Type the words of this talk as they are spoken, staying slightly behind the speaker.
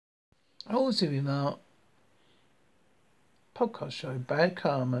Also remark, podcast show Bad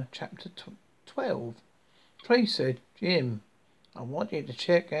Karma, chapter 12. Trey said, Jim, I want you to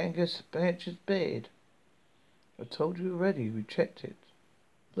check Angus Badger's bed. I told you already, we checked it.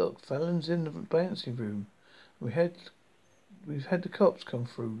 Look, Fallon's in the bouncing room. We had we've had the cops come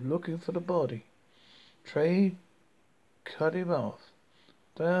through looking for the body. Trey cut him off.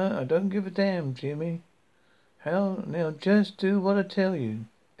 I don't give a damn, Jimmy. How now just do what I tell you.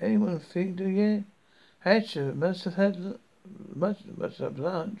 Anyone think yet? Hatcher must have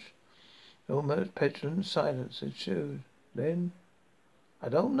lunch. Almost petulant silence ensued. Then I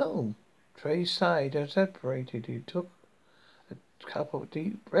don't know. Trey sighed and separated. He took a couple of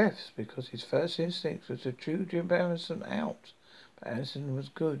deep breaths because his first instinct was to chew Jim Harrison out. But Harrison was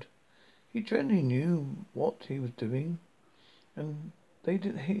good. He generally knew what he was doing, and he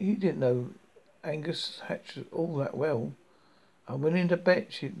didn't know Angus Hatch all that well. I'm willing to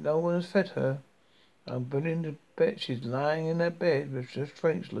bet no one has fed her. I'm willing to bet she's lying in that bed with her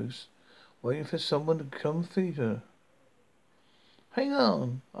strings loose, waiting for someone to come feed her. Hang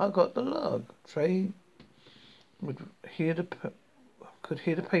on, I got the log. Trey would hear the could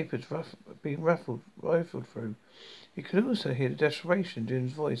hear the papers being rifled through. He could also hear the desperation in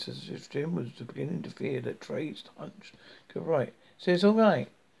Jim's voice, as if Jim was beginning to fear that Trey's hunch could right. It says, all right.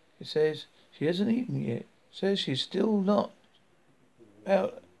 It says she hasn't eaten yet. It says she's still not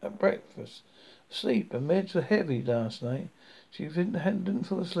out at breakfast. Sleep. Her meds were heavy last night. She didn't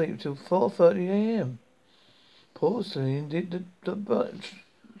fall asleep till 4:30 a.m. Poor Celine did the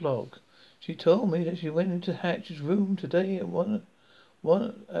log. She told me that she went into Hatch's room today at one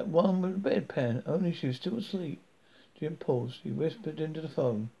with a bedpan, only she was still asleep. Jim paused. He whispered into the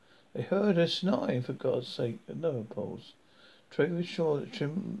phone. They heard her snoring, for God's sake. Another pause. Trey was sure that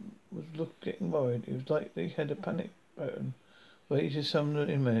Jim was getting worried. It was like they had a panic button ready to summon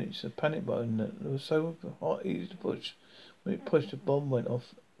the inmates. A panic button that was so hot, easy to push. When it pushed, the bomb went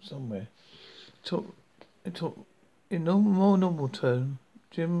off somewhere. It took, in more normal tone,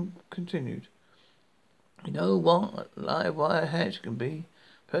 Jim continued. You know what a live wire hatch can be?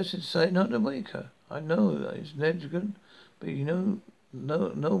 Person say not to wake her. I know that it's negligent, but you know,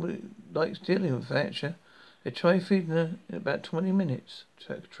 nobody likes dealing with Thatcher. They try feeding her in about 20 minutes.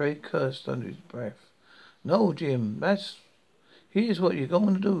 Trey cursed under his breath. No, Jim, here's what you're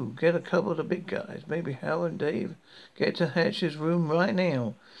going to do. Get a couple of the big guys, maybe Howard and Dave. Get to Hatch's room right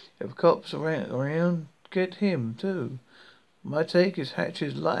now. If cops around, get him too. My take is Hatch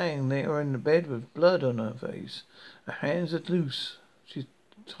is lying there in the bed with blood on her face. Her hands are loose. She's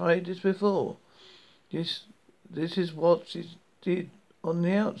tried this before. This is what she did on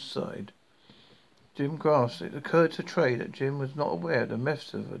the outside. Jim grasped. It occurred to Trey that Jim was not aware of the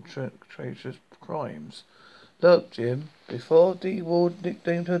methods of her traitorous crimes. Look, Jim, before D. Ward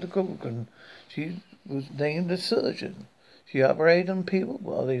nicknamed her the Gorgon, she was named a surgeon. She operated on people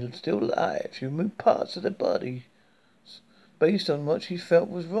while they were still alive. She removed parts of their body based on what she felt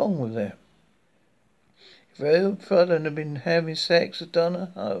was wrong with them. If her brother had been having sex with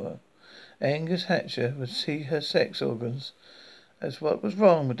Donna Hara, Angus Hatcher would see her sex organs as what was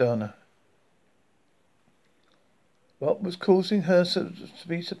wrong with Donna. What was causing her to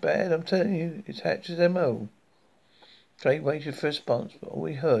be so bad, I'm telling you, it's Hatcher's M.O. Trey waited for a response, but all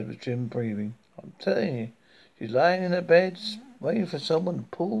he heard was Jim breathing. I'm telling you, she's lying in her bed, waiting for someone to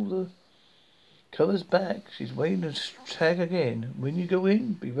pull the covers back. She's waiting to tag again. When you go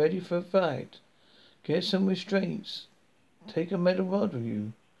in, be ready for a fight. Get some restraints. Take a metal rod with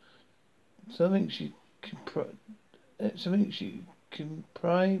you. Something she can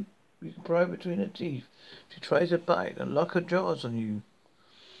pry. You can pry between her teeth. She tries to bite and lock her jaws on you.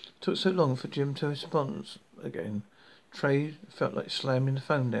 It took so long for Jim to respond again. Trey felt like slamming the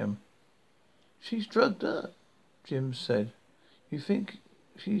phone down. She's drugged up, Jim said. You think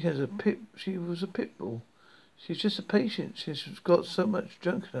she was a pit bull? She's just a patient. She's got so much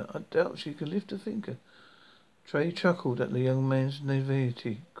junk in her. I doubt she can lift a finger. Trey chuckled at the young man's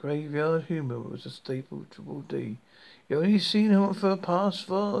naivety. Graveyard humor was a staple of Triple D. You only seen her for the past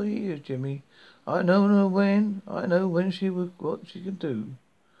 4 years, Jimmy. I know when she was what she can do.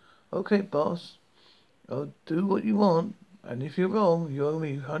 Okay, boss. I'll do what you want. And if you're wrong, you owe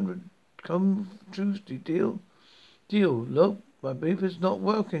me 100 come Tuesday. Deal? Deal. Look, my beeper's not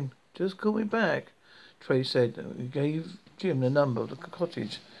working. Just call me back, Trey said. He gave Jim the number of the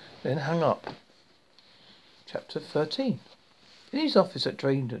cottage, then hung up. Chapter 13. In his office at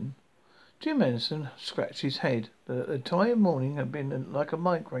Drayton, Jim Anderson scratched his head. The entire morning had been like a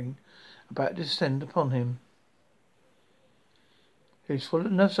migraine about to descend upon him. He was full of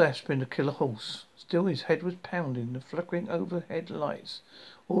enough aspirin to kill a horse. Still his head was pounding. The flickering overhead lights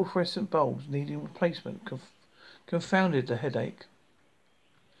All fluorescent bulbs needing replacement confounded the headache.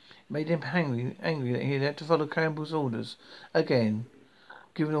 It made him angry that he had to follow Campbell's orders again,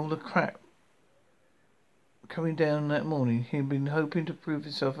 given all the crap coming down that morning. He had been hoping to prove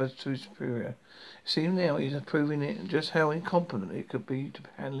himself as to his superior. It seemed now he was proving it just how incompetent it could be to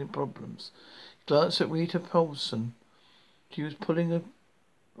handling problems. He glanced at Rita Paulson. She was pulling a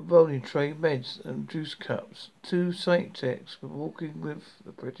rolling tray of meds and juice cups. Two psych techs were walking with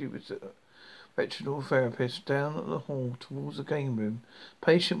the pretty retinal therapist down the hall towards the game room.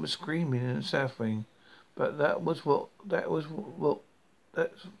 Patient was screaming in the south wing, but that's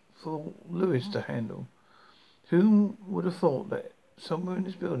for Lewis to handle. Who would have thought that somewhere in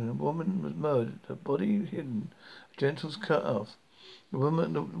this building a woman was murdered, her body hidden, her genitals cut off. The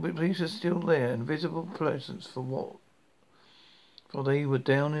police are still there, and visible presence for they were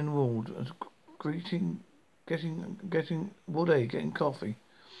down in the ward and getting coffee.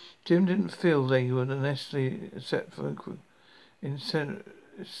 Jim didn't feel they were necessarily set for incinerating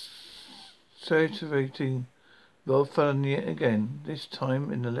Rob Fallon yet again, this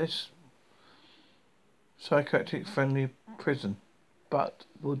time in a less psychiatric friendly prison, but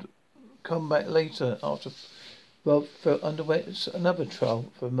would come back later after Rob underwent another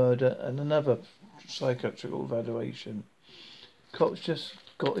trial for murder and another psychiatrical evaluation. Cops just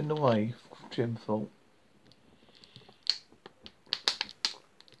got in the way, Jim thought.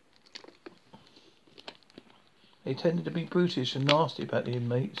 They tended to be brutish and nasty about the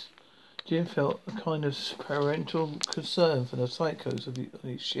inmates. Jim felt a kind of parental concern for the psychos of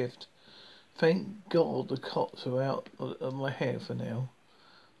his shift. Thank God the cops are out of my hair for now.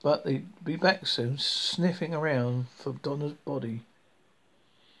 But they'd be back soon, sniffing around for Donna's body.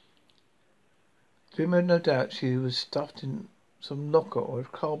 Jim had no doubt she was stuffed in some locker or a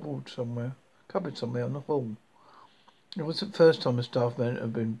cupboard somewhere on the hall. It wasn't the first time a staff member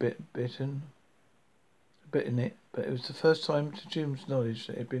had been bitten it, but it was the first time to Jim's knowledge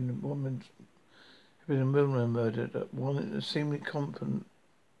that it had been a woman murdered. One that seemingly competent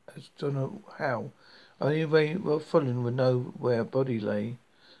as Donna Howe. Only way Rob Fullen would know where a body lay,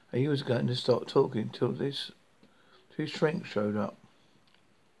 and he was going to stop talking till his shrink showed up.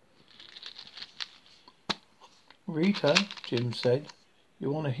 Rita, Jim said, you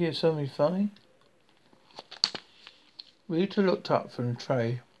want to hear something funny? Rita looked up from the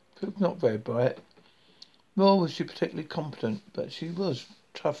tray. She was not very bright, nor was she particularly competent, but she was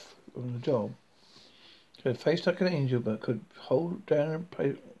tough on the job. She had a face like an angel, but could hold down and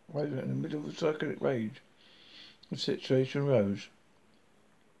play right in the middle of a psychotic rage. The situation rose.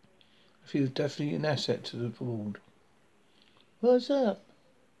 She was definitely an asset to the ward. What's up?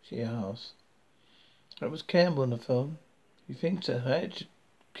 She asked. That was Campbell on the phone. He thinks that I had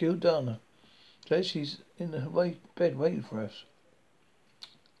killed Donna. Says she's in the bed waiting for us.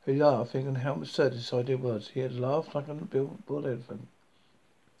 He laughed, thinking how absurd this idea was. He had laughed like a bull elephant.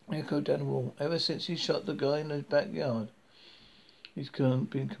 He echoed down the wall. Ever since he shot the guy in the backyard, he's been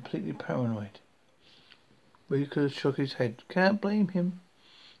completely paranoid. Rita shook his head. Can't blame him,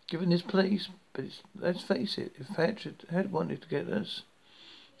 given his place. But let's face it, if Thatcher had wanted to get us,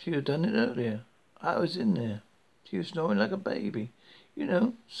 she would have done it earlier. I was in there. She was snoring like a baby. You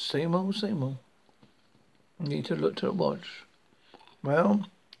know, same old, same old. Rita looked at her watch. Well,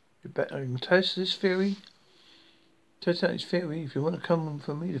 you better test this theory. Test out his theory if you want to come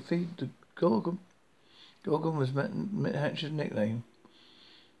for me to feed the Gorgon. Gorgon was Hatcher's nickname.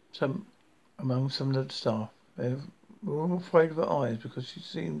 Among some of the staff. They were all afraid of her eyes because she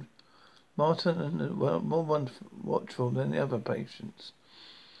seemed Martin and more watchful than the other patients.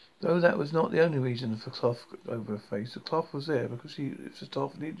 Though that was not the only reason for cloth over her face. The cloth was there because if the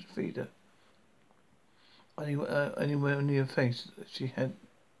staff needed to feed her. Anywhere near her face, she had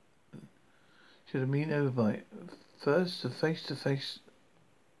a mean overbite. First, the face-to-face.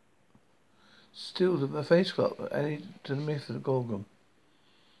 Still, the face cloth added to the myth of the Gorgon.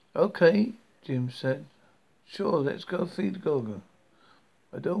 Okay, Jim said. Sure, let's go feed the Gorgon.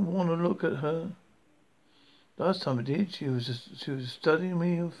 I don't want to look at her. Last time I did, she was studying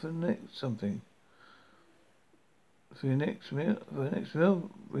me for something. For the next meal,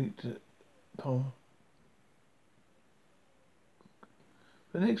 Palmer.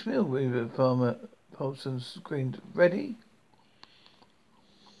 For the next meal, Palmer Paulson screamed, ready?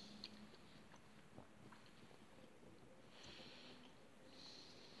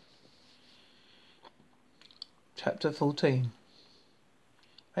 Chapter 14.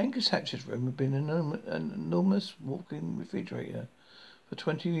 Angus Hatcher's room had been an enormous walk-in refrigerator for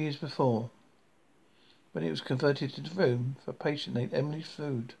 20 years before, when it was converted into a room for a patient named Emily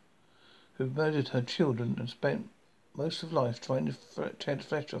Food, who murdered her children and spent most of life trying to tear the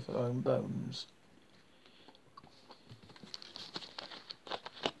flesh off her own bones.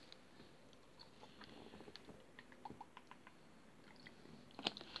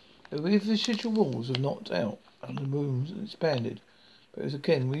 The residual walls were knocked out and the rooms expanded, but it was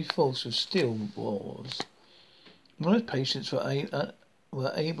again reinforced with steel walls. Most patients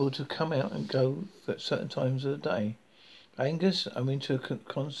were able to come out and go at certain times of the day. Angus, owing to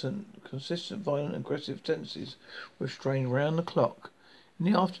consistent violent aggressive tendencies, was restrained round the clock. In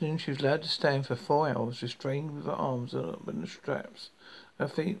the afternoon she was allowed to stand for 4 hours, restrained with her arms up in the straps. Her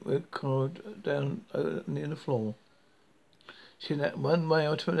feet were coiled down near the floor. She had one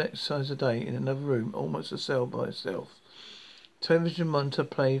male to exercise a day in another room, almost a cell by itself. Television monitor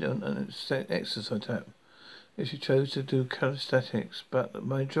played on an exercise tab if she chose to do calisthenics, but the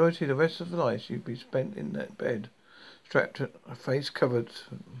majority of the rest of her life she'd be spent in that bed, strapped, her face covered.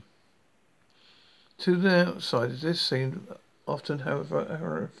 To the outsiders, this seemed often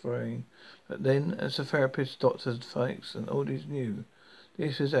horrifying, but then, as the therapist, doctors, fakes, and all these knew,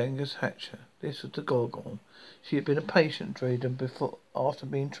 this was Angus Hatcher. This was the Gorgon. She had been a patient Drayden before, after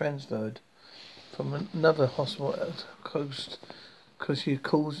being transferred from another hospital at the coast, because she had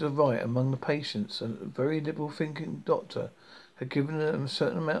caused a riot among the patients. A very liberal-thinking doctor had given her a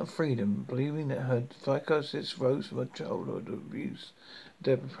certain amount of freedom, believing that her psychosis rose from her childhood abuse and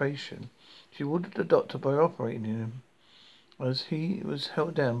deprivation. She ordered the doctor by operating him, as he was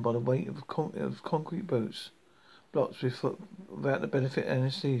held down by the weight of concrete blocks without the benefit of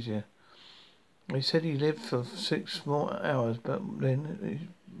anesthesia. They said he lived for 6 more hours, but then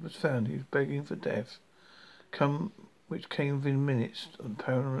it was found he was begging for death, which came within minutes of the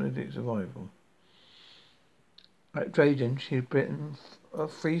paramedic's arrival. At Drayden, she had bitten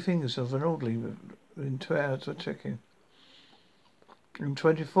off 3 fingers of an orderly within 2 hours of checking. In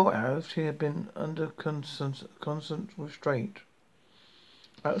 24 hours, she had been under constant restraint.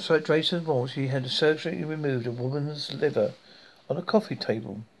 Outside Drayton's walls, she had surgically removed a woman's liver on a coffee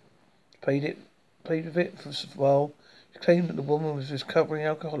table. Played with it for a while. She claimed that the woman was a recovering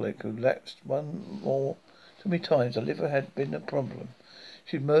alcoholic who lapsed too many times. The liver had been a problem.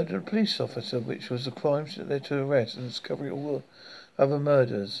 She had murdered a police officer, which was the crime that led to arrest and discovery of all the other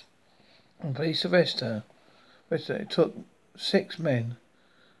murders. When police arrested her, it took 6 men.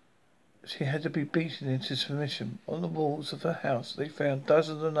 She had to be beaten into submission. On the walls of her house they found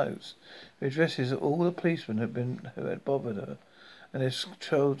dozens of notes with addresses of all the policemen who had bothered her and their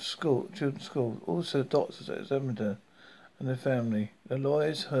children's school. Also doctors that examined her and her family. The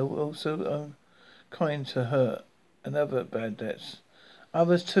lawyers who were also unkind to her and other bad debts.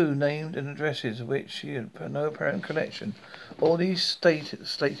 Others too named and addresses of which she had no apparent connection. All these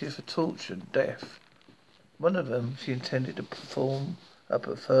slated for torture and death. One of them she intended to perform up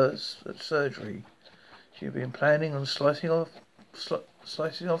at first surgery. She had been planning on slicing off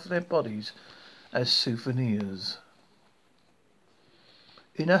their bodies as souvenirs.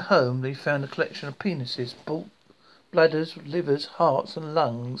 In her home they found a collection of penises, bladders, livers, hearts and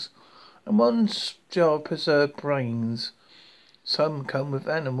lungs, and one jar of preserved brains. Some come from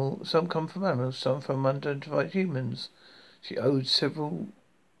animals, some from unidentified humans. She owned several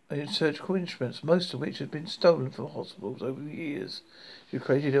surgical instruments, most of which had been stolen from hospitals over the years. She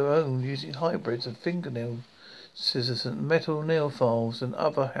created her own using hybrids of fingernail scissors and metal nail files and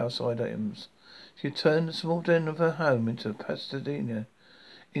other household items. She had turned the small den of her home into Pasadena,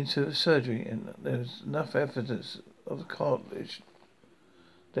 into a surgery, and there was enough evidence of the cartilage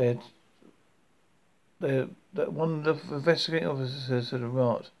there that one of the investigating officers had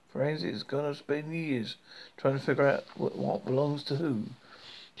remarked. Forensics is going to spend years trying to figure out what belongs to who.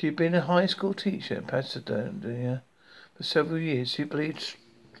 She had been a high school teacher in Pasadena for several years. She believed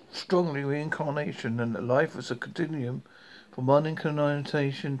strongly in reincarnation and that life was a continuum from one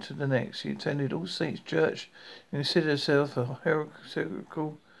incarnation to the next. She attended All Saints Church and considered herself a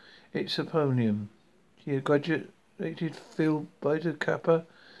heretical Ipsoponium. She had graduated Phi Beta Kappa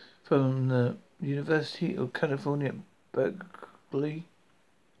from the University of California, Berkeley,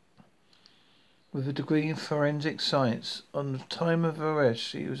 with a degree in forensic science. On the time of her arrest,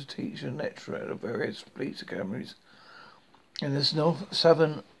 she was a teacher and lecturer at various police academies in the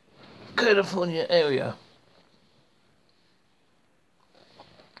southern California area.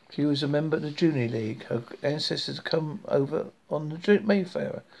 She was a member of the Junior League. Her ancestors had come over on the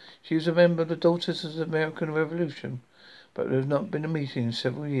Mayflower. She was a member of the Daughters of the American Revolution, but there had not been a meeting in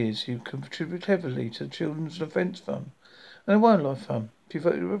several years. She contributed heavily to the Children's Defense Fund and the Wildlife Fund. She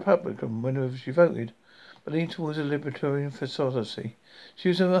voted Republican whenever she voted, but leaned towards a libertarian philosophy. She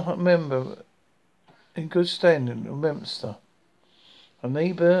was a member in good standing of Westminster. Her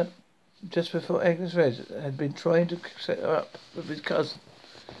neighbour just before Agnes Red had been trying to set her up with his cousin.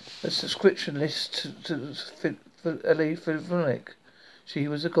 A subscription list for Ellie Philonic. She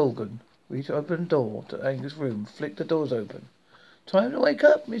was a Gorgon. Rita opened the door to Angus' room, flicked the doors open. Time to wake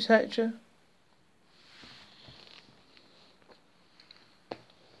up, Miss Hatcher.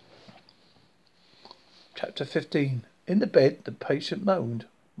 Chapter 15. In the bed, the patient moaned,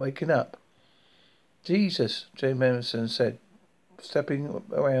 waking up. Jesus, Jane Emerson said, stepping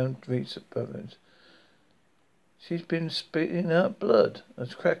around Rita's apartment. She's been spitting out blood. A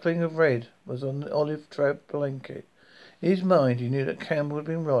crackling of red was on the olive drab blanket. In his mind, he knew that Campbell had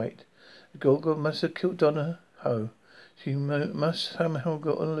been right. The Gorgon must have killed Donna Ho. She must somehow have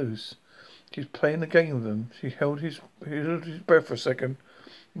gotten loose. She was playing a game with him. He held his breath for a second,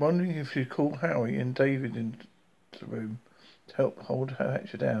 wondering if she'd call Howie and David into the room to help hold her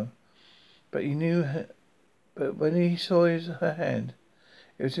Hatcher down. But he knew. But when he saw her hand,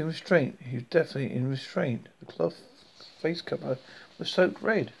 it was in restraint. He was definitely in restraint. The cloth face cover was soaked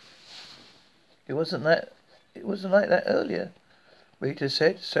red. It wasn't like that earlier, Rita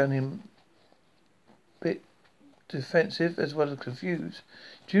said, sounding a bit defensive as well as confused.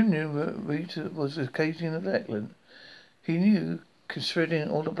 Jim knew Rita was occasionally negligent. He knew, considering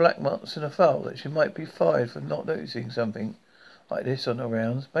all the black marks in the file, that she might be fired for not noticing something like this on the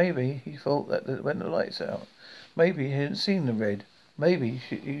rounds. Maybe he thought that when the lights out, maybe he hadn't seen the red. Maybe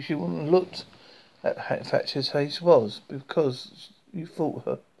she wouldn't have looked at Thatcher's face was because you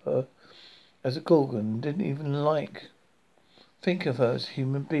thought her as a Gorgon and didn't even think of her as a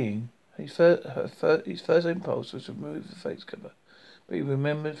human being. His first impulse was to remove the face cover, but he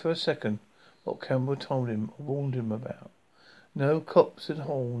remembered for a second what Campbell told him or warned him about. No cops in the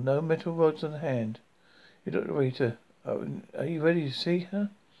hall, no metal rods on hand. He looked at Rita. Oh, are you ready to see her?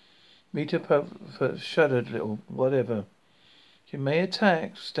 Rita shuddered a little. Whatever. She may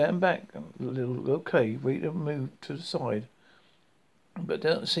attack. Stand back a little. Okay. Rita moved to the side, but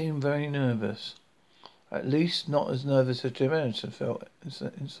didn't seem very nervous. At least not as nervous as Jim Anderson felt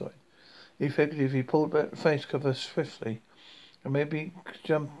inside. He figured if he pulled back the face cover swiftly and maybe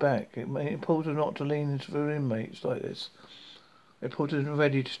jumped back, it may important not to lean into the inmates like this. They pulled him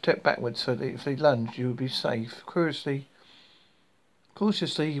ready to step backwards so that if they lunged, you would be safe. Cautiously,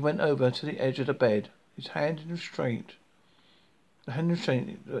 he went over to the edge of the bed, his hand in restraint. The hand in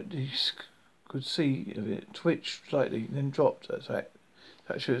restraint that he could see of it twitched slightly, then dropped as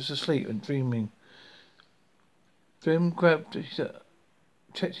Thatcher was asleep and dreaming. Jim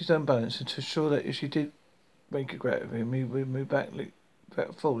checked his own balance and to ensure that if she did make a grab at him, he would move back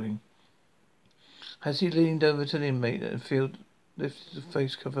without falling. As he leaned over to the inmate and lifted the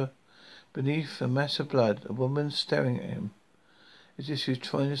face cover beneath a mass of blood, a woman staring at him, as if she was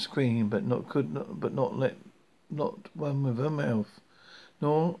trying to scream, but not one with her mouth,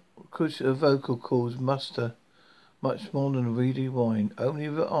 nor could her vocal cords muster much more than a reedy whine. Only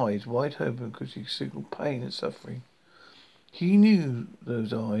with her eyes wide open could she signal pain and suffering. He knew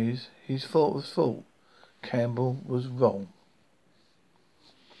those eyes. His thought was fault. Campbell was wrong.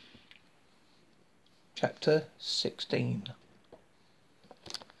 Chapter 16.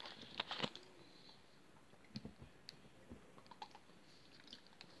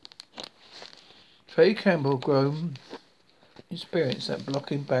 Trey Campbell grown experienced at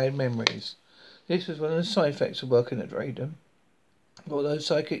blocking bad memories. This was one of the side effects of working at Drayden. For those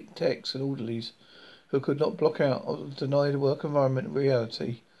psychic techs and orderlies who could not block out or deny the work environment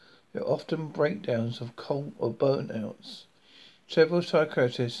reality, there are often breakdowns of cold or burnt-outs. Several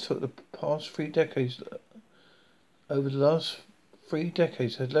psychiatrists took the past 3 decades over the last 3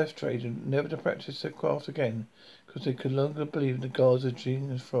 decades had left Drayden never to practice their craft again because they could no longer believe in the gods of Jung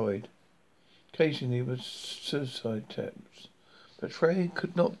and Freud. Occasionally with suicide attempts. But Trey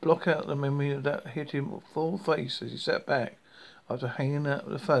could not block out the memory of that hit him full face as he sat back after hanging out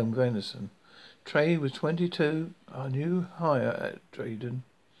the phone with Anderson. Trey was 22, a new hire at Drayden.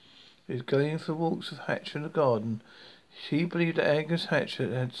 He was going for walks with Hatcher in the garden. She believed that Agnes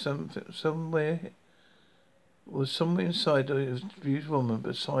Hatcher had somewhere inside the abused woman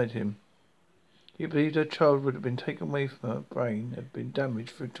beside him. He believed her child would have been taken away from her brain, had been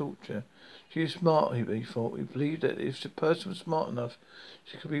damaged through torture. She was smart, he thought. He believed that if the person was smart enough,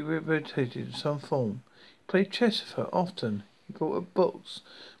 she could be rehabilitated in some form. He played chess with her often. He brought her books,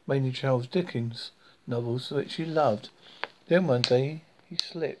 mainly Charles Dickens novels that she loved. Then one day he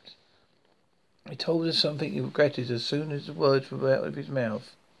slipped. He told her something he regretted as soon as the words were out of his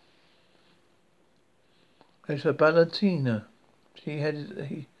mouth. It's a ballerina.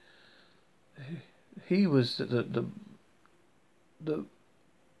 He was the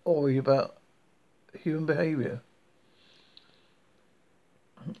worry about human behaviour.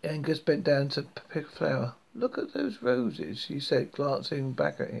 Angus bent down to pick a flower. Look at those roses, she said, glancing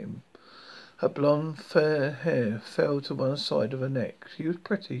back at him. Her blonde, fair hair fell to one side of her neck. She was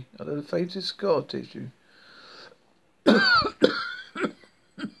pretty, under the faintest scar tissue could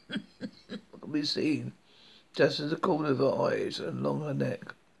be seen, just as the corner of her eyes and along her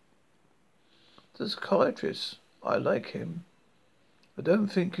neck. The psychiatrist, I like him. I don't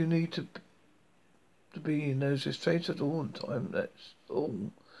think you need to be in those restraints at all the time. That's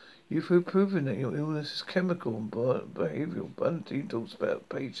all. You've proven that your illness is chemical and behavioural. Bunting talks about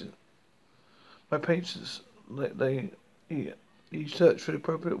patients. My patients, he searched for the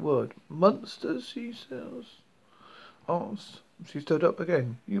appropriate word. Monsters, he says. Asked. She stood up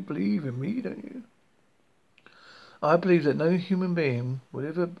again. You believe in me, don't you? I believe that no human being would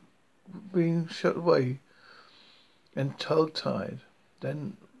ever be shut away and tied.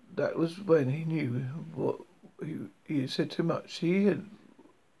 Then that was when he knew what he had said too much. He had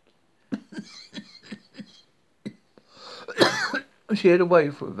she had a way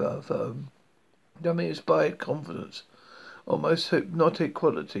with her inspired confidence, almost hypnotic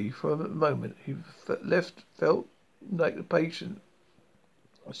quality. For a moment, he felt like the patient.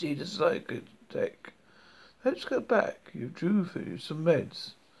 See the psychiatric. Let's go back. You drew for some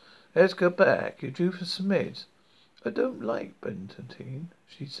meds. Let's go back. You drew for some meds. I don't like Bentantine,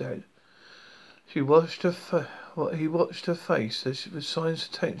 she said. He watched her face as with signs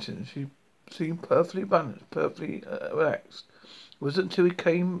of tension. She seemed perfectly balanced, perfectly relaxed. It wasn't until he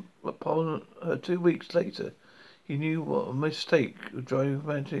came upon her 2 weeks later he knew what a mistake of driving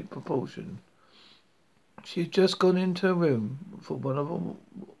romantic proportion. She had just gone into her room for one of her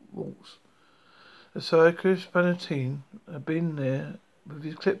walks. The psychiatrist Bentantine had been there with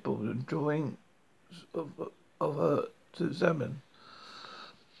his clipboard and drawings of her to examine.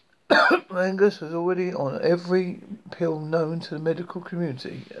 Angus was already on every pill known to the medical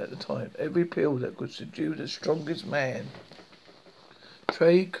community at the time. Every pill that could subdue the strongest man.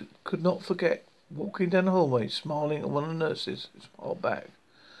 Trey could not forget walking down the hallway, smiling at one of the nurses who smiled back.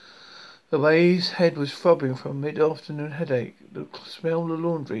 The way his head was throbbing from a mid-afternoon headache. The smell of the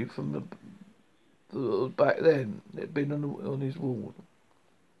laundry from the back then it had been on his wall.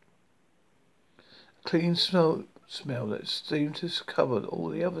 A clean smell that seemed to cover all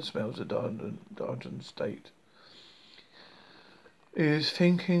the other smells of Darton State. He was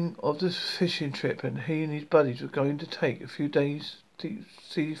thinking of the fishing trip and he and his buddies were going to take a few days deep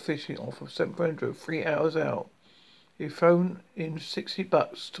sea fishing off of St. Brendan, 3 hours out. He'd thrown in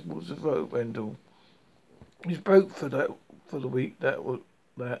 $60 towards the rope rental. He was broke for the week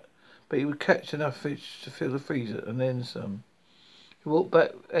but he would catch enough fish to fill the freezer and then some. He walked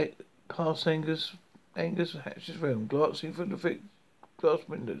back past Angus Hatch's room, glancing through the thick glass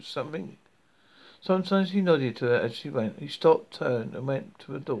windows. Sometimes he nodded to her as she went. He stopped, turned, and went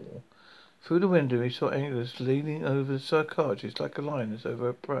to the door. Through the window he saw Angus leaning over the psychiatrist like a lioness over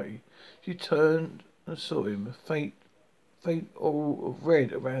her prey. She turned and saw him, a faint aura of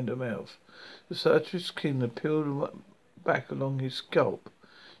red around her mouth. The psychiatrist's skin had peeled back along his scalp.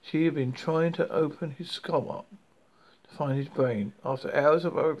 She had been trying to open his skull up to find his brain. After hours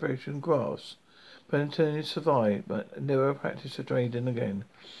of operation grafts, Bentantine survived, but never practiced to drain in again.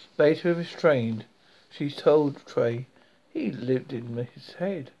 Later, restrained, she told Trey, he lived in his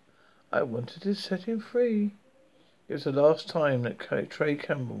head. I wanted to set him free. It was the last time that Trey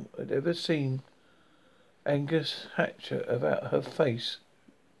Campbell had ever seen Angus Hatcher about her face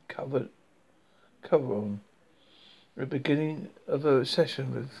cover on. The beginning of a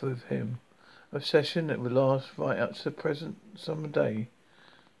session with him. A session that would last right up to the present summer day,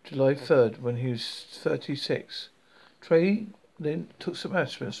 July 3rd, when he was 36. Trey then took some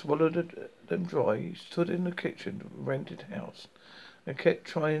aspirin, swallowed them dry. He stood in the kitchen of a rented house and kept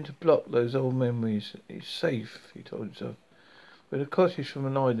trying to block those old memories. It's safe, he told himself. With a cottage from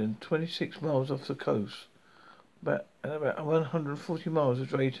an island 26 miles off the coast. About 140 miles of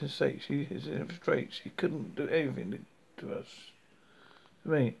Drayton State. She is in a strait. She couldn't do anything to us.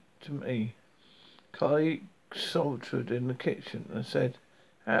 To me. Carly sauntered in the kitchen and said,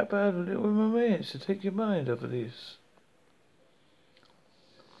 how about a little romance to take your mind off of this?